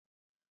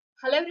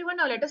Hello everyone,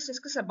 now let us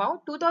discuss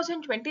about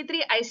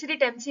 2023 ICD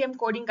 10cm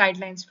coding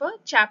guidelines for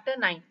chapter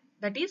 9,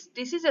 that is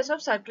diseases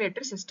of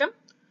circulatory system,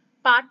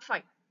 part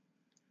 5.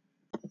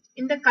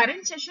 In the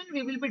current session,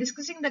 we will be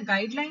discussing the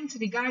guidelines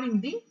regarding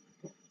the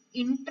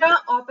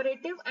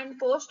intraoperative and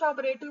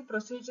postoperative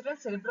procedural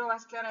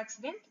cerebrovascular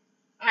accident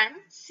and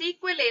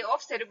sequelae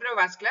of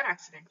cerebrovascular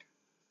accident.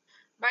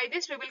 By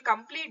this, we will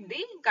complete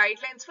the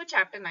guidelines for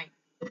chapter 9.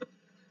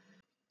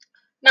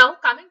 Now,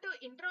 coming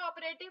to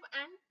intraoperative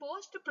and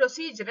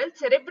post-procedural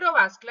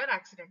cerebrovascular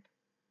accident.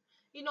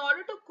 In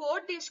order to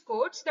code these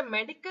codes, the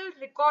medical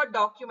record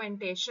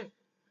documentation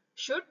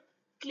should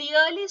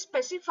clearly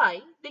specify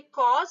the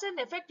cause and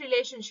effect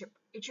relationship.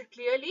 It should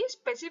clearly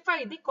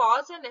specify the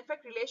cause and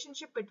effect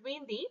relationship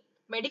between the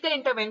medical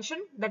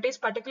intervention, that is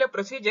particular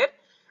procedure,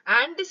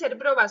 and the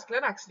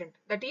cerebrovascular accident.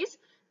 That is,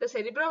 the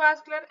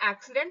cerebrovascular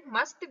accident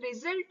must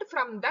result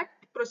from that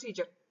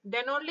procedure.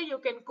 Then only you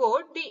can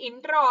code the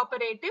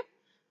intraoperative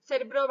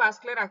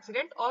cerebrovascular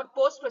accident or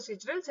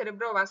post-procedural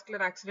cerebrovascular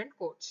accident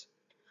codes.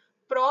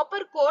 Proper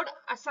code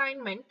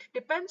assignment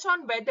depends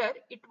on whether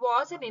it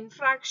was an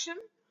infraction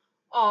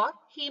or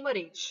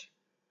hemorrhage,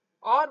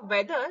 or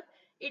whether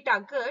it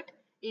occurred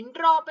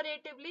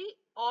intraoperatively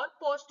or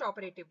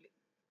postoperatively.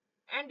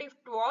 And if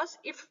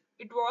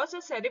it was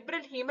a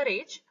cerebral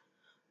hemorrhage,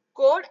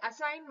 code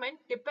assignment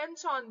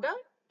depends on the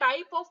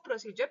type of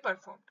procedure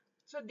performed.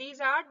 So these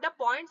are the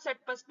points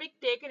that must be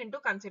taken into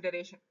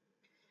consideration.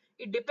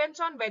 It depends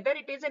on whether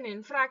it is an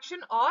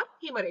infraction or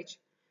hemorrhage.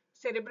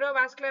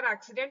 Cerebrovascular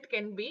accident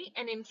can be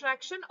an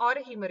infraction or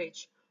a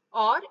hemorrhage,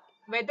 or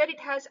whether it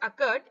has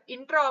occurred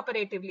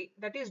intraoperatively,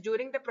 that is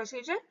during the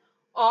procedure,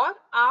 or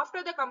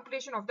after the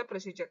completion of the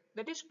procedure,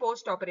 that is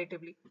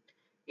postoperatively.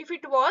 If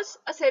it was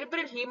a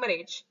cerebral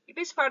hemorrhage, it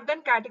is further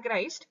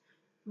categorized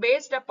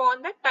based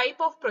upon the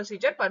type of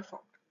procedure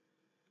performed.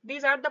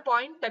 These are the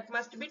points that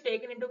must be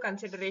taken into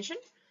consideration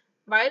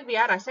while we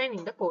are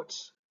assigning the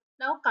codes.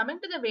 Now coming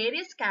to the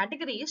various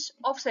categories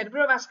of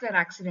cerebrovascular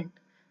accident.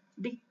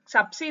 The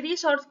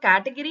subseries or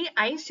category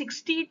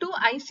I60 to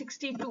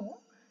I62,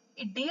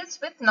 it deals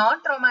with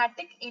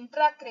non-traumatic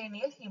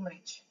intracranial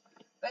hemorrhage.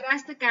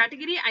 Whereas the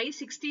category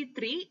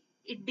I63,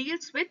 it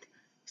deals with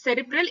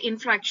cerebral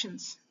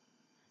infractions.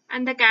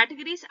 And the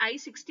categories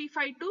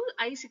I65 to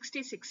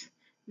I66,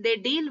 they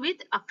deal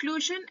with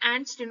occlusion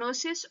and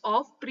stenosis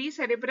of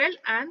precerebral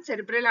and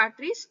cerebral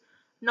arteries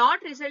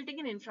not resulting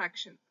in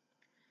infraction.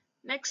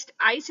 Next,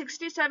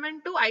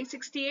 I67 to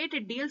I68,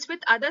 it deals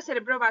with other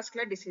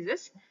cerebrovascular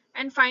diseases.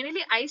 And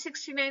finally,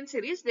 I69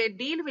 series, they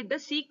deal with the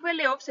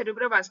sequelae of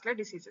cerebrovascular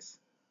diseases.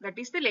 That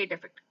is the late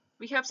effect.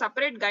 We have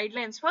separate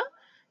guidelines for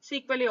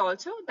sequelae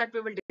also that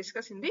we will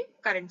discuss in the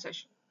current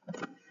session.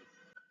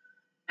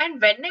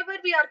 And whenever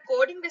we are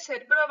coding the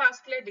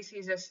cerebrovascular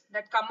diseases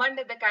that come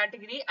under the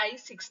category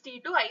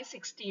I60 to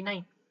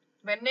I69,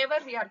 whenever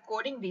we are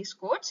coding these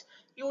codes,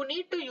 you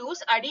need to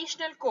use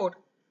additional code.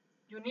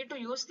 You need to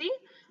use the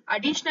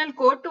additional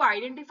code to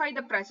identify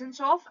the presence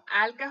of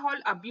alcohol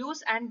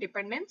abuse and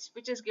dependence,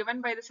 which is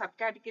given by the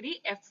subcategory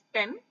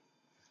F10,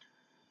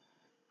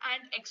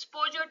 and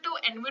exposure to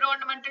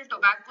environmental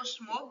tobacco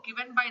smoke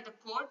given by the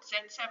code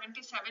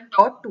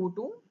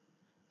Z77.22,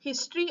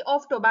 history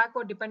of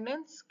tobacco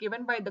dependence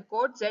given by the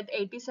code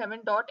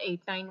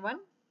Z87.891,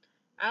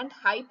 and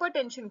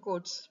hypertension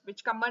codes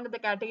which come under the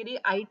category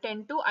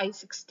I10 to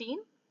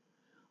I16,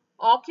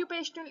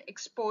 occupational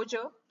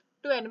exposure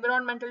to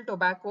environmental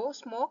tobacco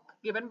smoke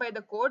given by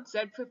the code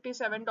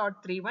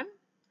Z57.31,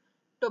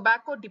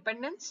 tobacco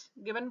dependence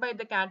given by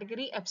the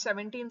category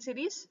F17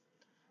 series,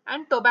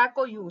 and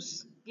tobacco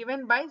use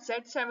given by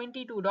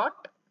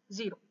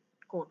Z72.0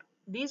 code.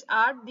 These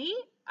are the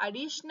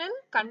additional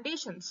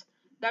conditions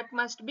that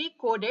must be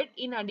coded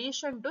in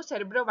addition to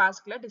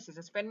cerebrovascular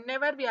diseases.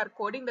 Whenever we are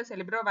coding the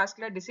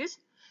cerebrovascular disease,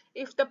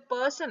 if the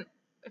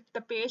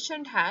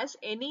patient has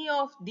any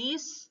of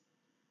these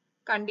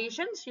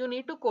conditions, you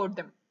need to code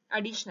them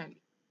additionally.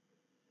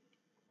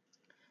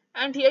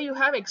 And here you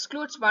have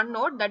excludes one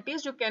note, that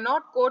is you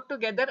cannot code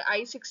together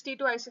I60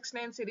 to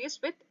I69 series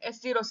with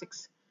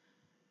S06.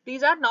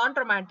 These are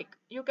non-traumatic.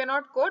 You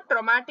cannot code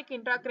traumatic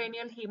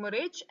intracranial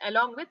hemorrhage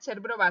along with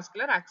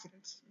cerebrovascular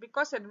accidents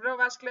because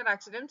cerebrovascular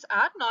accidents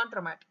are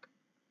non-traumatic.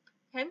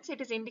 Hence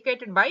it is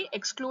indicated by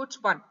excludes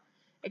one.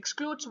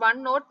 Excludes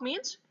one note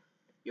means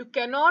you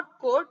cannot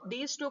code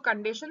these two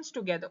conditions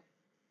together.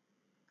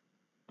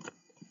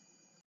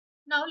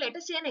 Now let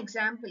us see an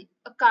example.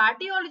 A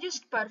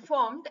cardiologist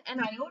performed an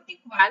aortic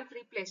valve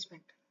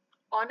replacement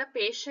on a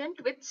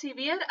patient with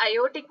severe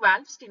aortic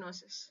valve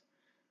stenosis.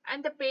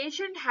 And the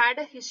patient had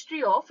a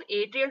history of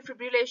atrial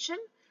fibrillation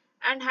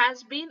and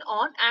has been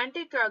on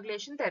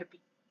anticoagulation therapy,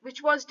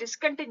 which was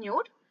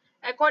discontinued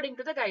according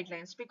to the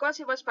guidelines because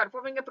he was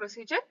performing a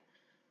procedure.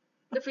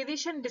 The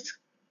physician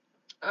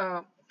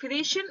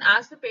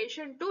asked the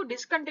patient to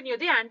discontinue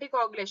the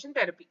anticoagulation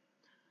therapy.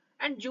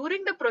 And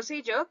during the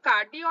procedure,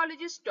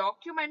 cardiologists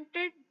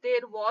documented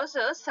there was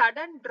a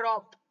sudden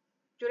drop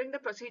During the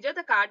procedure,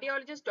 the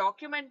cardiologist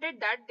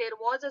documented that there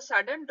was a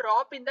sudden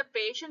drop in the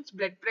patient's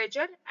blood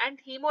pressure and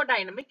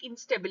hemodynamic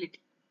instability.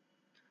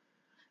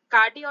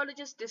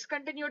 Cardiologist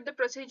discontinued the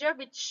procedure,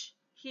 which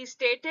he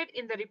stated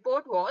in the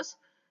report was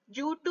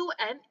due to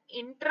an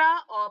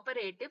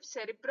intraoperative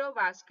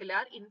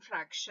cerebrovascular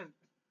infraction.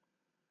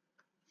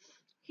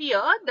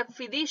 Here, the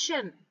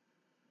physician,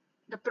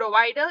 the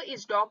provider,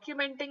 is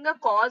documenting a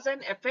cause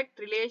and effect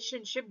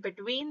relationship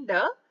between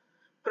the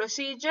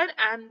procedure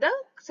and the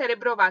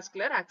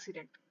cerebrovascular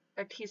accident.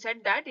 That he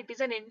said that it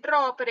is an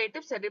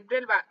intraoperative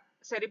cerebral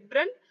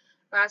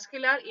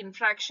vascular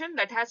infraction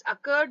that has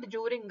occurred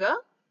during a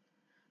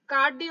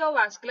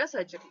cardiovascular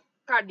surgery,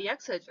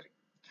 cardiac surgery.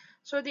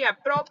 So the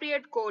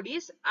appropriate code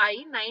is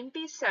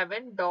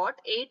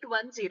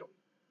I97.810.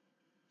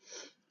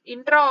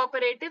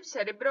 Intraoperative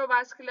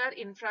cerebrovascular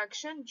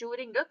infraction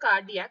during a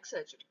cardiac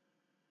surgery.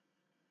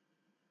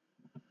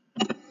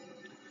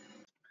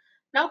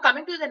 Now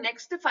coming to the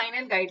next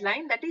final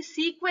guideline, that is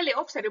sequelae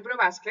of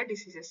cerebrovascular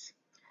diseases.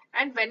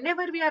 And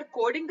whenever we are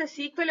coding the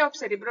sequelae of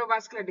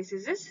cerebrovascular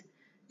diseases,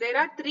 there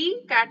are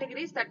three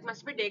categories that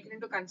must be taken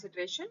into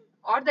consideration,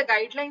 or the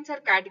guidelines are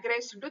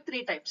categorized into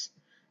three types.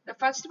 The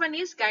first one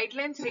is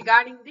guidelines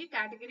regarding the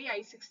category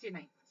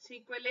I69,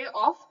 sequelae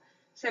of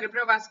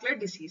cerebrovascular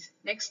disease.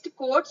 Next,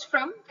 codes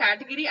from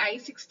category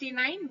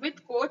I69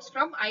 with codes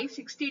from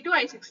I60 to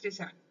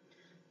I67.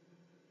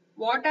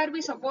 What are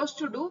we supposed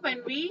to do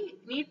when we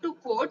need to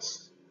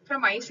codes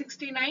from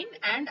I69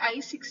 and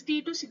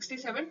I60 to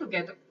 67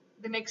 together?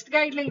 The next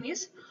guideline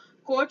is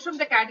codes from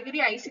the category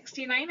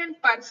I69 and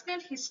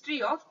personal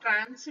history of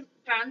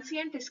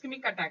transient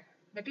ischemic attack,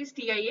 that is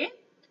TIA,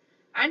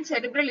 and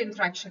cerebral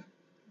infraction,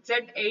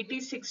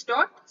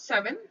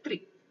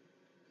 Z86.73.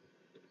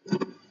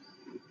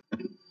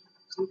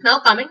 Now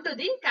coming to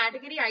the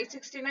category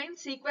I69,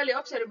 sequelae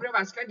of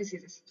cerebrovascular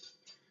diseases.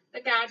 The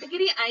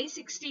category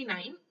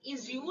I69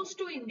 is used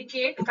to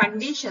indicate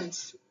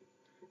conditions.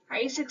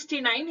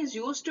 I69 is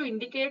used to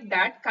indicate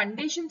that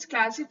conditions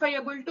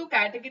classifiable to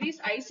categories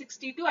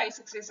I60 to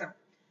I67.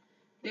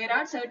 There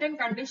are certain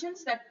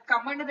conditions that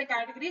come under the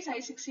categories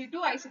I60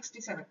 to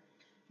I67.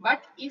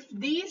 But if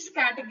these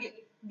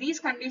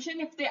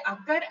conditions, if they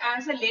occur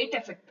as a late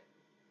effect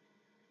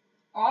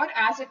or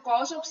as a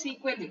cause of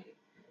sequelae,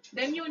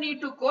 then you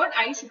need to code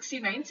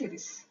I69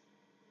 series.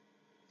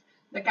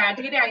 The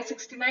category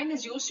I69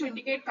 is used to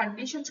indicate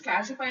conditions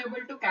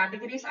classifiable to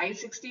categories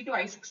I60 to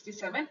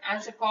I67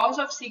 as a cause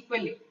of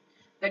sequelae,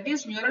 that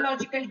is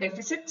neurological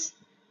deficits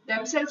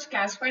themselves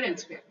classified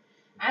elsewhere.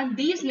 And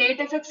these late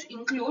effects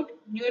include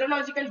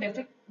neurological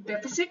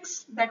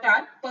deficits that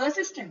are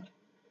persistent.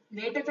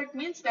 Late effect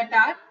means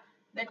that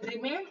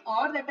remain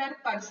or that are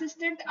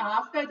persistent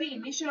after the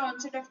initial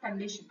onset of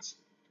conditions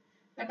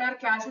that are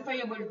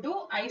classifiable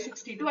to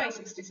I60 to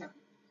I67.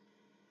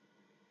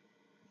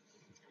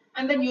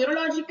 And the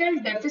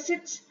neurological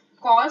deficits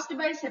caused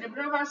by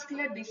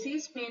cerebrovascular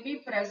disease may be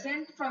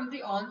present from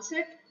the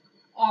onset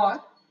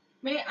or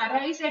may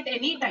arise at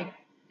any time.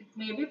 It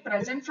may be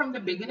present from the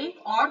beginning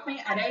or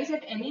may arise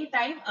at any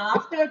time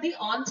after the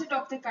onset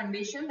of the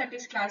condition that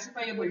is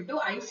classifiable to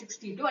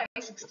I60 to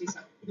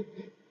I67.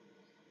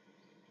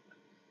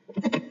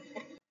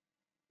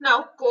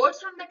 Now, codes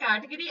from the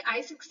category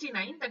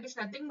I69, that is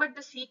nothing but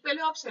the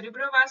sequelae of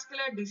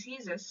cerebrovascular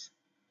diseases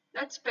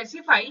that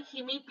specify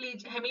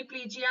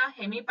hemiplegia,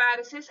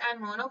 hemiparesis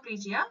and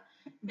monoplegia.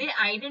 They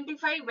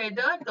identify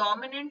whether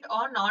dominant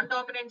or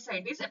non-dominant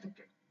site is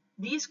affected.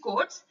 These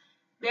codes,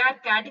 they are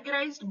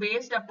categorized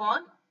based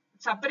upon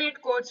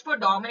separate codes for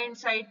dominant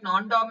site,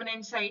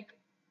 non-dominant site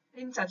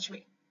in such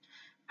way.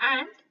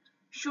 And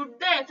should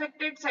the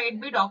affected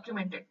site be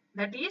documented?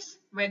 That is,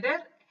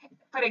 whether,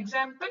 for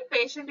example,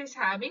 patient is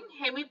having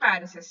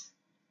hemiparesis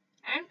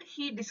and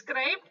he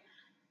described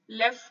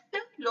left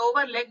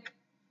lower leg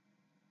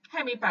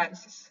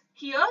hemiparesis.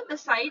 Here the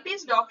site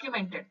is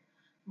documented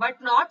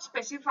but not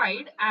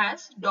specified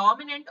as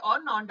dominant or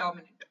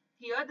non-dominant.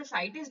 Here the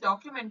site is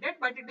documented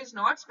but it is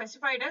not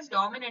specified as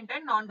dominant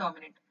and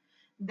non-dominant.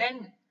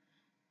 Then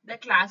the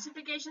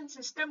classification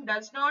system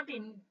does not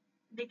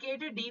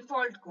indicate a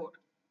default code.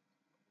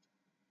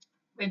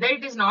 Whether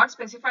it is not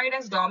specified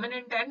as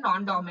dominant and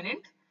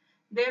non-dominant,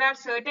 there are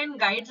certain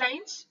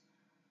guidelines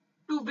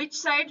to which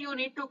side you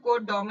need to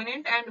code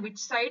dominant and which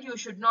side you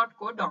should not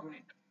code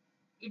dominant.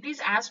 It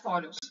is as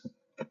follows.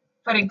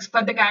 For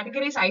the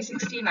categories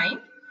I69,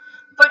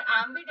 for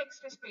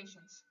ambidextrous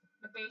patients,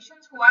 the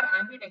patients who are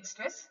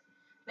ambidextrous,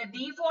 the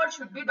default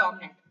should be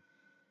dominant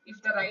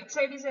if the right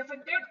side is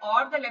affected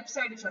or the left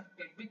side is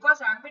affected, because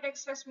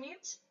ambidextrous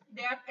means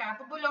they are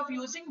capable of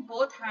using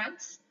both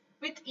hands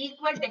with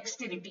equal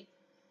dexterity.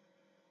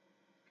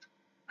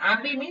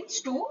 Ambi means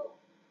two.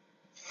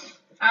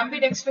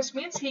 Ambidextrous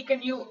means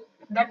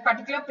that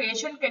particular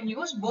patient can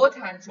use both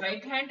hands,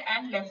 right hand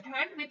and left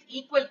hand, with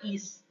equal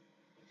ease.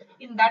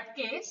 In that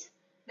case,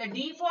 the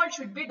default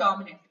should be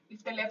dominant.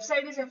 If the left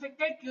side is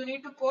affected, you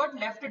need to code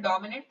left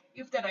dominant.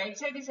 If the right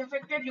side is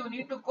affected, you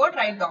need to code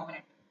right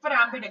dominant for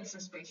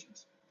ambidextrous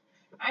patients.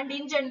 And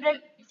in general,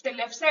 if the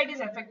left side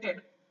is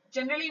affected,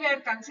 Generally, we are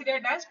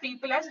considered as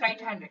people as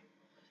right-handed.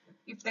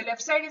 If the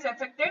left side is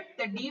affected,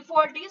 the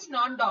default is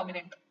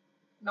non-dominant.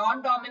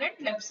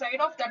 Non-dominant left side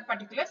of that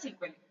particular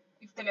sequelae.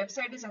 If the left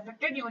side is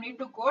affected, you need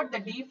to code the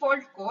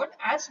default code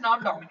as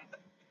non-dominant.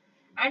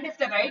 And if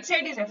the right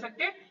side is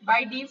affected,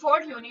 by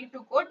default, you need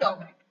to code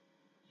dominant.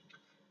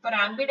 For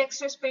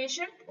ambidextrous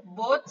patient,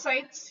 both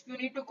sides you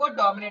need to code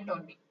dominant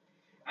only.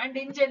 And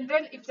in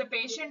general, if the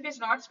patient is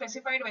not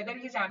specified whether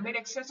he is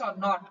ambidextrous or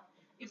not,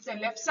 if the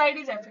left side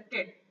is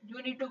affected,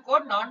 you need to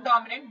code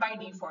non-dominant by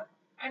default.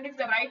 And if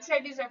the right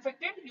side is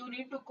affected, you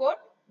need to code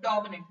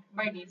dominant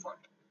by default.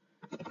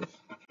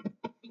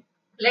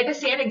 Let us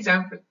see an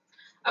example.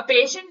 A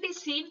patient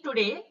is seen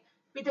today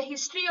with a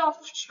history of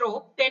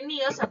stroke 10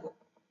 years ago,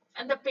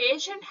 and the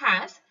patient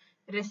has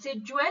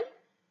residual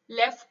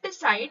left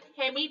side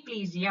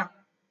hemiplegia.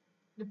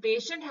 The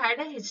patient had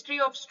a history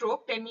of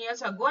stroke 10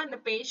 years ago, and the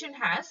patient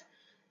has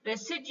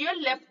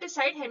residual left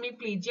side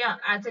hemiplegia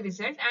as a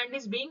result and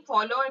is being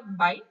followed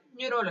by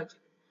neurology.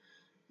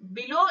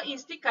 Below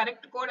is the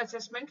correct code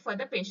assessment for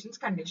the patient's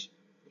condition.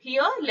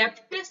 Here,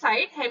 left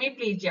side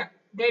hemiplegia.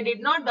 They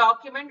did not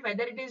document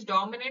whether it is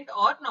dominant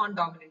or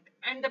non-dominant,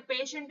 and the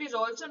patient is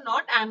also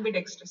not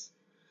ambidextrous.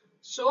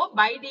 So,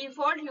 by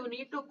default, you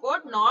need to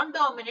code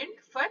non-dominant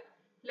for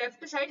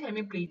left side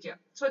hemiplegia.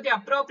 So, the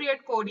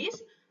appropriate code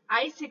is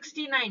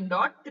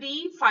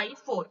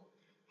I69.354.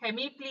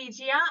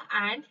 Hemiplegia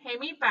and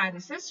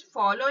hemiparesis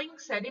following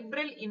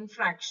cerebral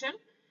infraction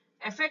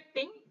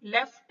affecting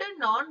left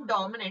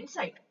non-dominant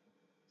side.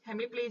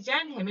 Hemiplegia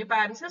and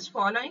hemiparesis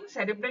following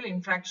cerebral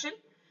infraction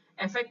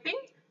affecting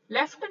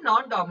left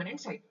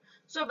non-dominant side.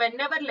 So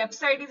whenever left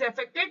side is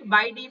affected,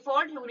 by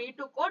default you need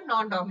to code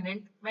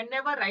non-dominant.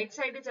 Whenever right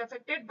side is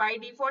affected, by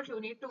default you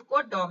need to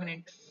code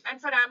dominant.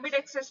 And for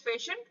ambidextrous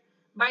patient,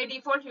 by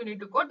default you need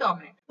to code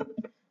dominant.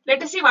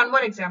 Let us see one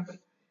more example.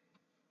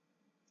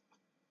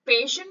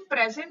 Patient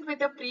present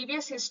with a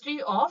previous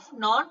history of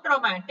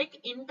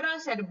non-traumatic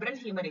intracerebral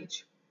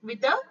hemorrhage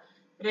with a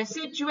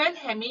residual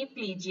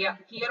hemiplegia.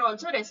 Here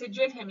also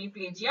residual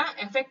hemiplegia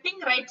affecting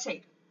right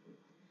side.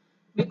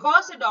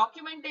 Because the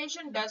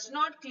documentation does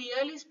not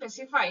clearly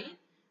specify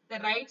the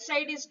right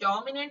side is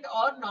dominant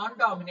or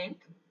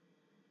non-dominant,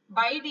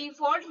 by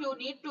default you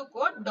need to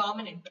code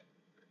dominant.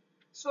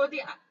 So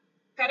the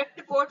correct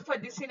code for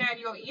this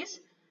scenario is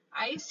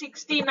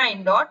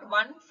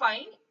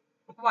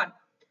I69.151.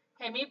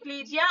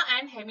 Hemiplegia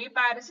and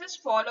hemiparesis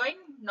following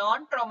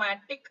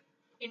non-traumatic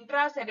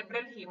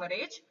intracerebral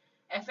hemorrhage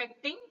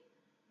affecting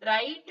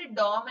right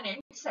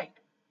dominant side.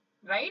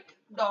 Right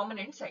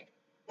dominant side.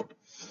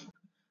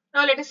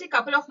 Now let us see a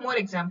couple of more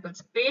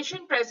examples.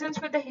 Patient presents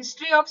with a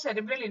history of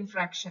cerebral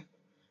infraction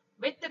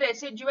with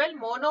residual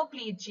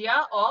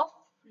monoplegia of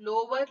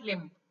lower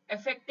limb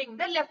affecting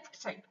the left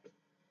side.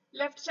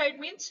 Left side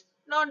means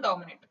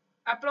non-dominant.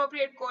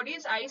 Appropriate code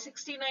is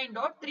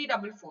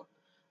I69.344.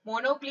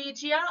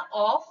 Monoplegia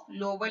of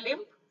lower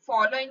limb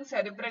following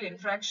cerebral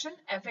infraction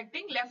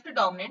affecting left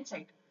dominant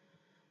side.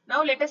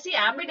 Now let us see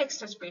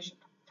ambidextrous patient.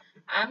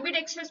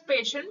 Ambidextrous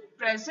patient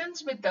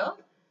presents with a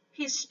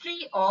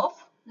history of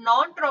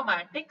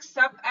non-traumatic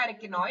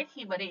subarachnoid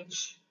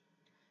hemorrhage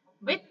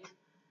with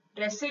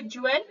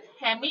residual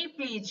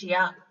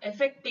hemiplegia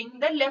affecting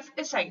the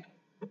left side.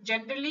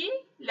 Generally,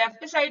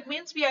 left side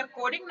means we are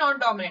coding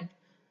non-dominant.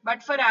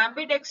 But for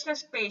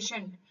ambidextrous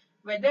patient,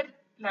 whether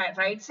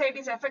right side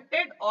is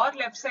affected or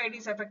left side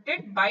is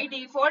affected, by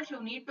default you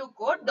need to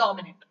code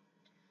dominant.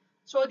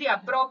 So the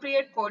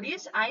appropriate code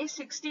is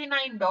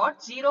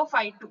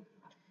I69.052.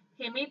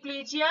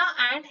 Hemiplegia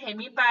and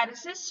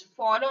hemiparesis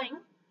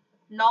following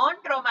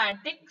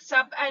non-traumatic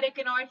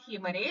subarachnoid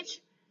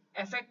hemorrhage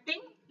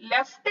affecting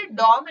left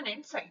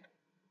dominant side.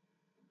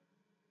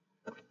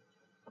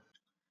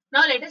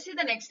 Now let us see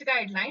the next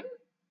guideline.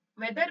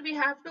 Whether we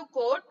have to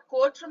code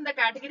codes from the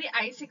category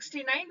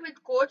I69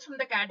 with codes from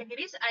the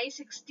categories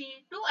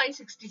I60 to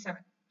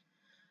I67.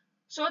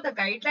 So the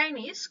guideline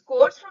is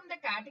codes from the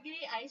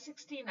category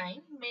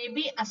I69 may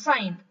be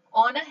assigned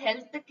on a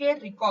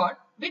healthcare record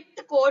with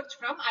codes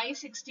from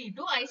I60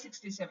 to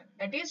I67.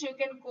 That is, you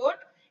can code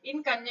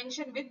in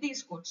conjunction with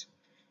these codes.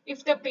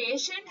 If the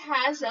patient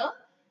has a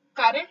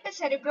current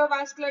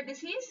cerebrovascular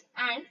disease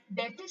and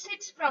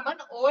deficits from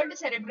an old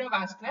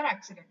cerebrovascular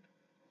accident,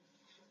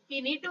 he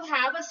need to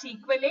have a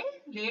sequelae,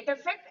 late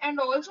effect, and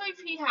also if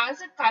he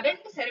has a current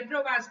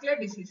cerebrovascular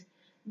disease,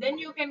 then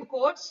you can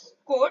code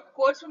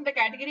codes from the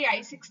category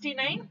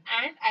I69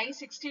 and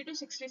I60 to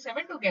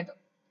 67 together.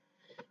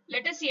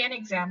 Let us see an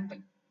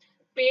example.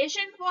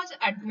 Patient was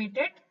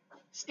admitted,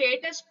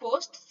 status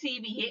post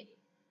CVA,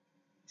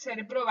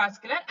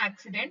 cerebrovascular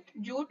accident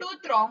due to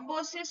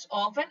thrombosis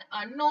of an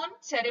unknown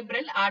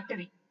cerebral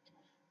artery.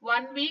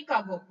 1 week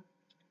ago.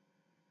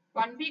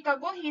 1 week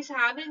ago, he is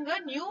having a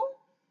new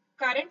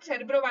current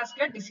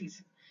cerebrovascular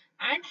disease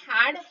and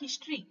had a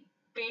history.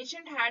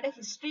 Patient had a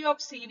history of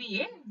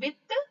CVA with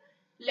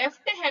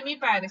left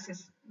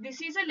hemiparesis.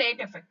 This is a late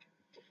effect.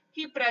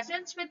 He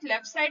presents with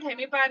left side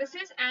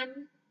hemiparesis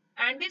and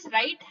is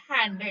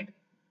right-handed.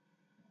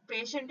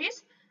 Patient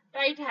is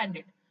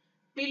right-handed.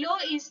 Below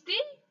is the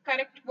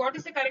correct, what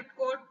is the correct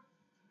code?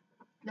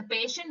 The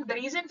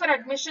reason for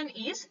admission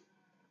is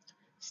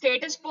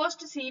status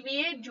post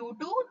CVA due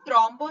to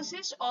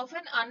thrombosis of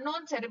an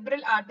unknown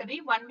cerebral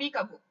artery 1 week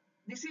ago.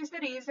 This is the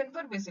reason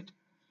for visit.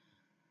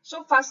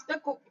 So first the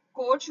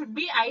code should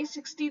be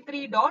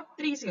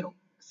I63.30,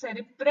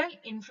 cerebral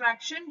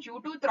infraction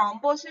due to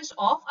thrombosis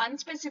of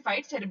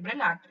unspecified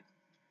cerebral artery.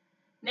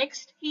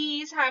 Next,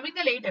 he is having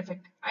a late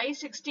effect,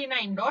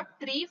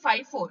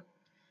 I69.354,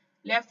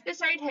 left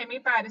side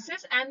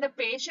hemiparesis and the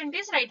patient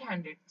is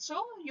right-handed.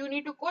 So you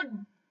need to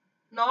code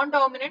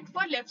non-dominant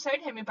for left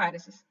side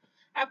hemiparesis.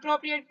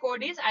 Appropriate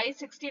code is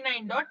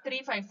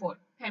I69.354,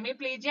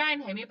 hemiplegia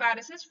and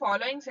hemiparesis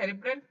following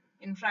cerebral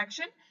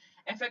infraction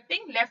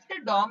affecting left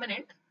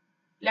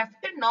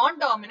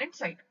non-dominant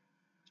side.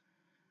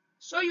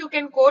 So you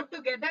can code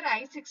together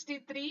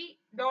I63.30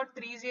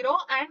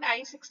 and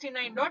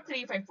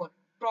I69.354,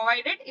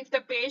 provided if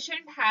the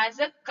patient has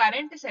a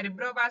current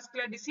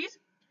cerebrovascular disease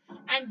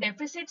and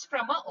deficits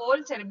from an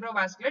old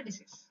cerebrovascular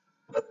disease.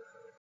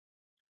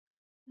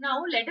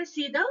 Now let us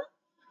see the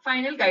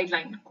final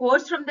guideline.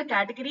 Codes from the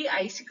category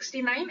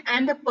I69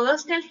 and the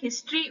personal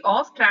history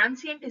of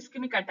transient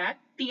ischemic attack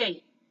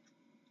TIA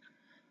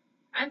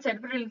and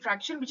cerebral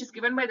infraction, which is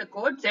given by the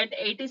code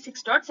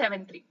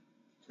Z86.73.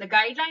 The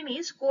guideline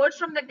is codes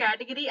from the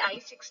category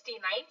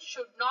I69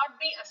 should not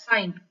be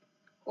assigned.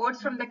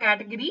 Codes from the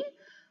category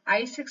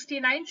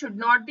I69 should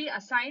not be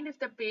assigned if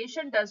the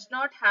patient does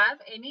not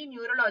have any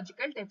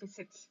neurological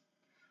deficits.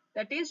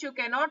 That is, you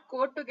cannot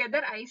code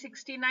together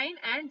I69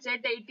 and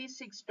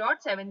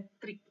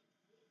Z86.73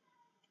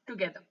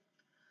 together.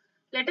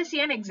 Let us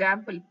see an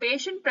example.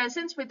 Patient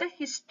presents with a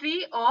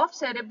history of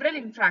cerebral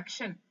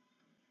infraction.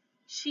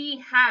 She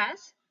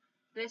has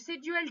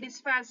residual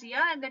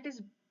dysphagia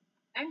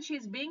and she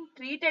is being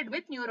treated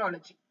with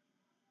neurology.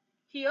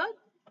 Here,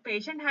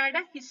 patient had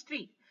a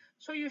history.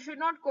 So you should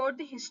not code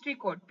the history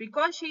code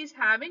because she is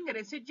having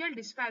residual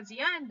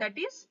dysphagia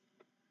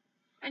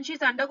and she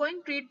is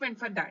undergoing treatment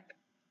for that.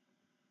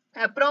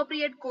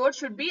 Appropriate code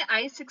should be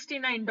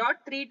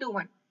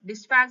I69.321,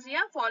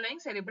 dysphagia following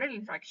cerebral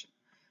infraction.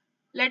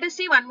 Let us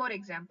see one more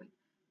example.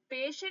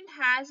 Patient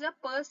has a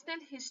personal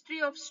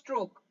history of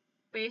stroke.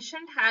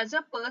 Patient has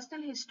a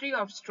personal history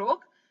of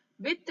stroke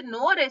with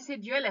no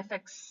residual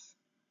effects.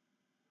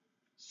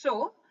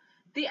 So,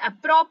 the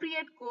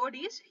appropriate code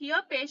is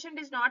here patient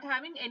is not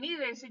having any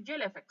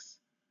residual effects.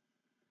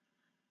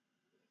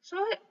 So,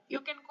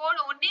 you can code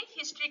only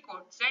history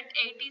code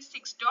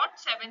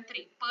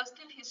Z86.73,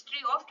 personal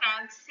history of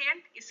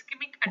transient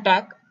ischemic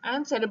attack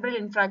and cerebral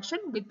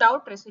infraction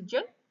without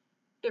residual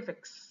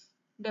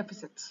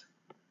deficits.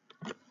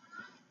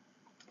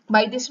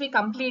 By this, we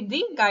complete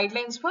the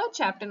guidelines for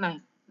chapter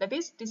 9, that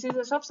is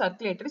diseases of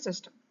circulatory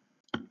system.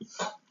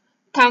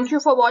 Thank you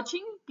for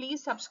watching.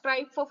 Please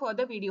subscribe for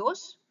further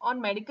videos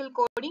on medical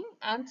coding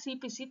and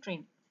CPC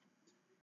training.